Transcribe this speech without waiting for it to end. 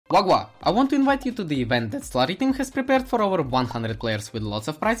Wagwa! I want to invite you to the event that Slurry team has prepared for over 100 players with lots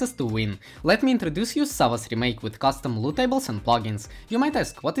of prizes to win. Let me introduce you Sava's remake with custom loot tables and plugins. You might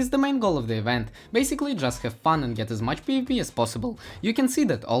ask, what is the main goal of the event? Basically just have fun and get as much PvP as possible. You can see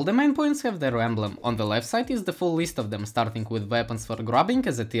that all the main points have their emblem. On the left side is the full list of them, starting with weapons for grabbing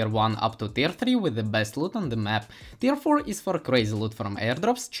as a tier 1 up to tier 3 with the best loot on the map. Tier 4 is for crazy loot from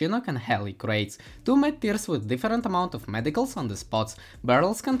airdrops, Chinook and heli crates. 2 med tiers with different amount of medicals on the spots.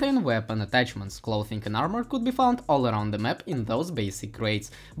 Barrels contain weapon attachments, clothing and armor could be found all around the map in those basic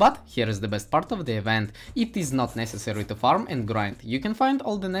crates. But here is the best part of the event. It is not necessary to farm and grind. You can find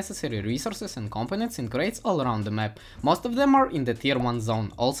all the necessary resources and components in crates all around the map. Most of them are in the tier 1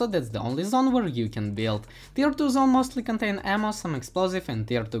 zone, also that's the only zone where you can build. Tier 2 zone mostly contain ammo, some explosive and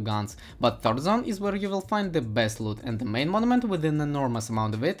tier 2 guns, but 3rd zone is where you will find the best loot, and the main monument with an enormous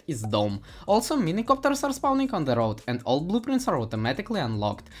amount of it is Dome. Also minicopters are spawning on the road and all blueprints are automatically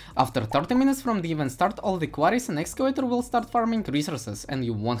unlocked. After 30 minutes from the event start, all the quarries and excavator will start farming resources and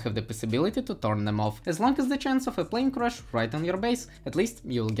you won't have the possibility to turn them off. As long as the chance of a plane crash right on your base, at least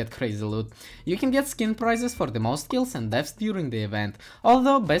you'll get crazy loot. You can get skin prizes for the most kills and deaths during the event,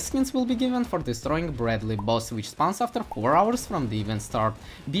 although best skins will be given for destroying Bradley boss, which spawns after 4 hours from the event start.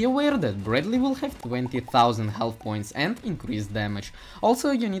 Be aware that Bradley will have 20,000 health points and increased damage.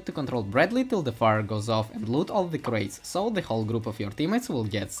 Also you need to control Bradley till the fire goes off and loot all the crates, so the whole group of your teammates will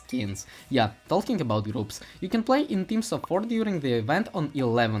get skins. Yeah, talking about groups, you can play in teams of 4 during the event on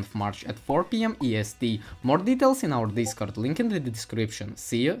 11th March at 4 PM E.S.T. More details in our Discord, link in the description.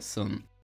 See you soon.